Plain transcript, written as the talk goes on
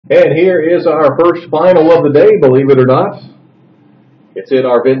And here is our first final of the day, believe it or not. It's in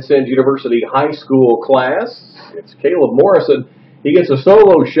our Vincennes University High School class. It's Caleb Morrison. He gets a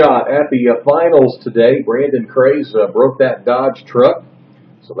solo shot at the finals today. Brandon Craze broke that Dodge truck.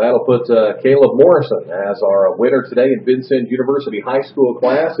 So that'll put Caleb Morrison as our winner today in Vincennes University High School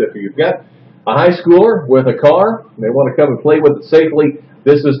class. If you've got a high schooler with a car and they want to come and play with it safely,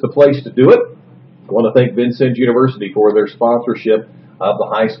 this is the place to do it. I want to thank Vincennes University for their sponsorship of the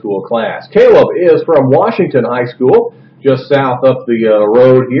high school class. Caleb is from Washington High School, just south up the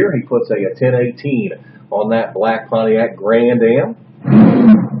road here. He puts a 1018 on that black Pontiac Grand Am.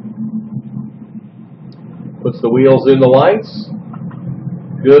 Puts the wheels in the lights.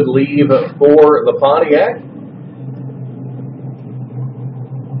 Good leave for the Pontiac.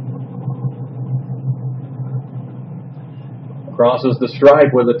 Crosses the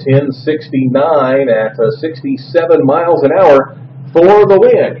stripe with a 1069 at 67 miles an hour for the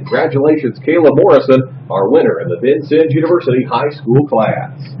win. Congratulations, Caleb Morrison, our winner in the Vincennes University High School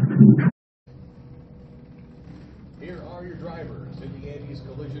class. Here are your drivers in the Andy's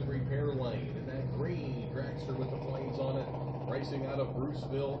Collision Repair Lane. In that green dragster with the flames on it, racing out of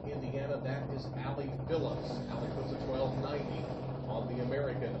Bruceville, Indiana, that is Allie Phillips. Allie puts a 1290 on the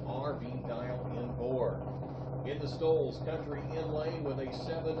American RV dial inboard. In the Stoles Country In Lane with a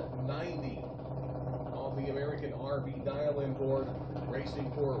 790 on the American RV dial inboard,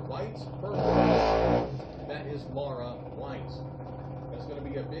 racing for White's Purple. That is Mara White. That's going to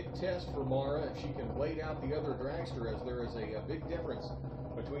be a big test for Mara if she can wait out the other dragster, as there is a big difference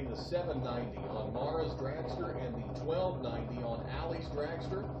between the 790 on Mara's dragster and the 1290 on Allie's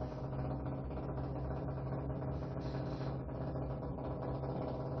dragster.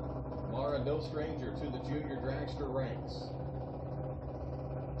 Mara, no stranger to the junior dragster ranks.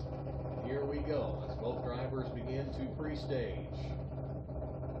 Here we go as both drivers begin to pre-stage.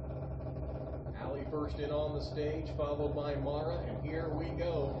 Allie first in on the stage, followed by Mara, and here we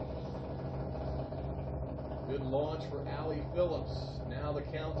go. Good launch for Allie Phillips. Now the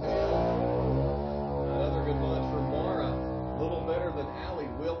countdown. Another good launch for Mara. A little better than Allie.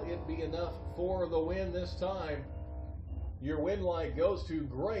 Will it be enough for the win this time? Your win light goes to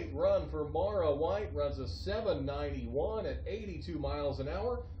great run for Mara White. Runs a 791 at 82 miles an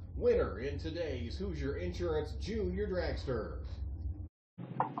hour. Winner in today's Hoosier Insurance Junior Dragster.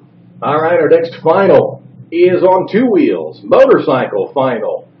 All right, our next final is on two wheels. Motorcycle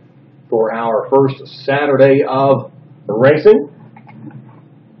final for our first Saturday of racing.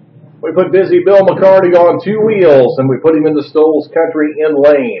 We put Busy Bill McCarty on two wheels, and we put him in the Stoles Country In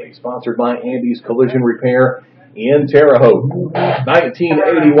Lane. He's sponsored by Andy's Collision Repair in Terre Haute.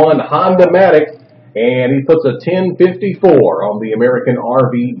 1981 Honda Matic, and he puts a 1054 on the American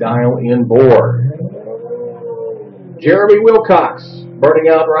RV dial inboard. Jeremy Wilcox burning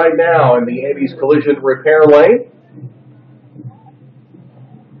out right now in the Andy's Collision Repair Lane.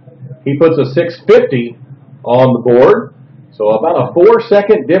 He puts a 650 on the board, so about a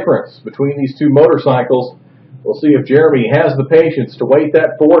 4-second difference between these two motorcycles. We'll see if Jeremy has the patience to wait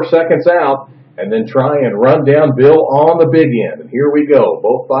that 4 seconds out and then try and run down Bill on the big end. And here we go.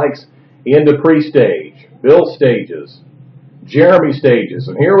 Both bikes into pre-stage. Bill stages. Jeremy stages.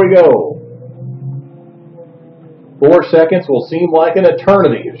 And here we go. 4 seconds will seem like an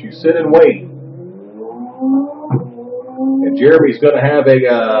eternity as you sit and wait. And Jeremy's going to have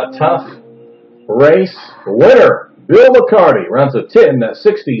a tough race. Winner, Bill McCarty, runs a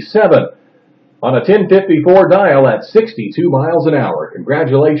 1067 on a 1054 dial at 62 miles an hour.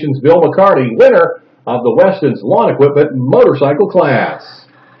 Congratulations, Bill McCarty, winner of the Weston's Lawn Equipment Motorcycle class.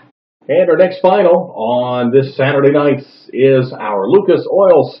 And our next final on this Saturday night is our Lucas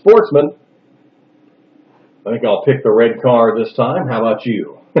Oil Sportsman. I think I'll pick the red car this time. How about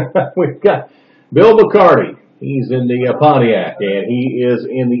you? We've got Bill McCarty. He's in the Pontiac, and he is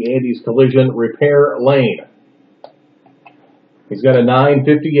in the Andy's Collision Repair Lane. He's got a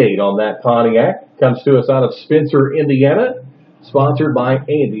 958 on that Pontiac. Comes to us out of Spencer, Indiana. Sponsored by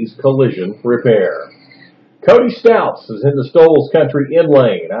Andy's Collision Repair. Cody Stouts is in the Stoles Country In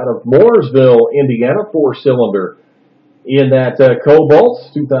Lane out of Mooresville, Indiana. 4-cylinder in that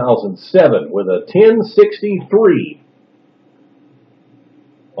Cobalt 2007 with a 1063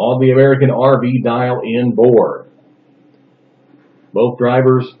 on the American RV dial inboard. Both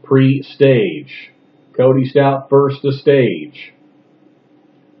drivers pre-stage. Cody Stout first to stage.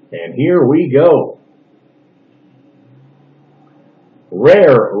 And here we go.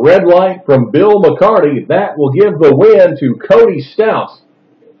 Rare red light from Bill McCarty. That will give the win to Cody Stout.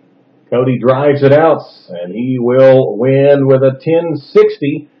 Cody drives it out, and he will win with a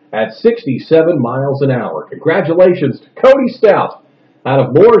 1060 at 67 miles an hour. Congratulations to Cody Stout out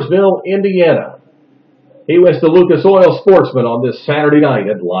of Mooresville, Indiana. He wins the Lucas Oil Sportsman on this Saturday night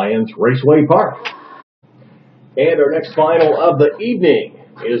at Lyons Raceway Park. And our next final of the evening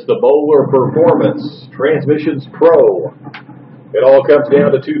is the Bowler Performance Transmissions Pro. It all comes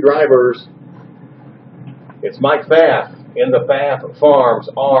down to two drivers. It's Mike Pfaff in the Pfaff Farms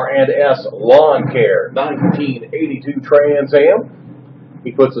R&S Lawn Care 1982 Trans Am.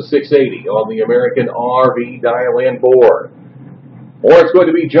 He puts a 680 on the American RV dial-in board. Or it's going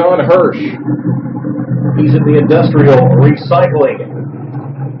to be John Hirsch. He's in the Industrial Recycling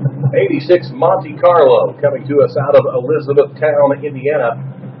 86 Monte Carlo, coming to us out of Elizabethtown, Indiana.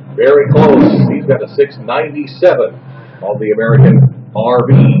 Very close. He's got a 697 on the American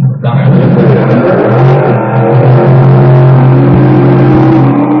RV dial-in board.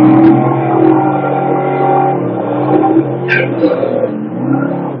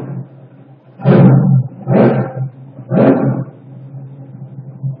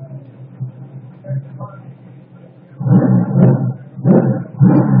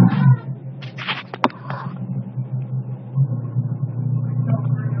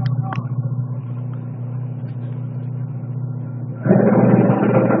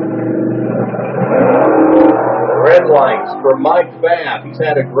 Red lights for Mike Pfaff. He's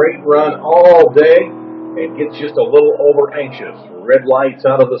had a great run all day and gets just a little over anxious. Red lights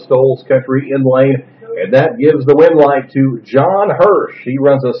out of the Stoles Country in lane, and that gives the win light to John Hirsch. He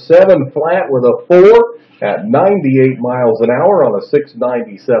runs a 7 flat with a 4 at 98 miles an hour on a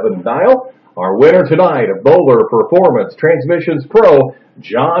 697 dial. Our winner tonight of Bowler Performance Transmissions Pro,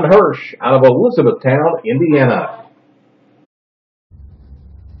 John Hirsch out of Elizabethtown, Indiana.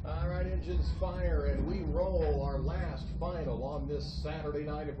 Engines fire, and we roll our last final on this Saturday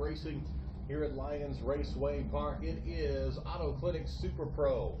night of racing here at Lyons Raceway Park. It is Auto Clinic Super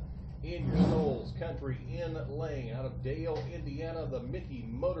Pro in your Stoles Country in lane out of Dale, Indiana. The Mickey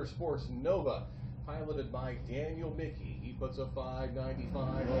Motorsports Nova, piloted by Daniel Mickey. He puts a 595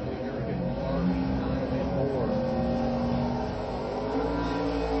 on the American RV dial-in board.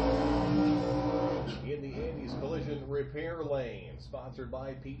 In the Andy's Collision Repair Lane, sponsored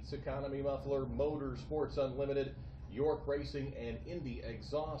by Pete's Economy Muffler, Motorsports Unlimited, York Racing, and Indy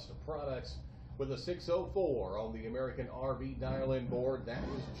Exhaust Products, with a 604 on the American RV dial-in board. That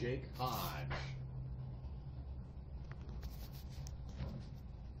is Jake Hodge.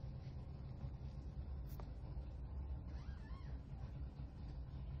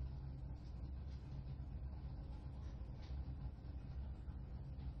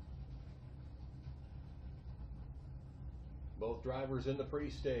 Both drivers in the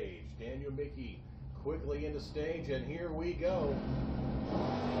pre-stage. Daniel Mickey quickly into stage, and here we go.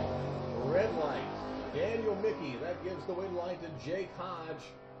 Red light. Daniel Mickey, that gives the win light to Jake Hodge.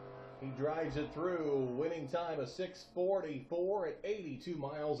 He drives it through, winning time of 6:44 at 82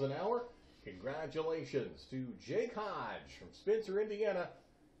 miles an hour. Congratulations to Jake Hodge from Spencer, Indiana,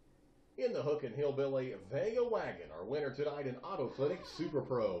 in the Hook and Hillbilly Vega Wagon, our winner tonight in Auto Clinic Super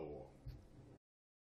Pro.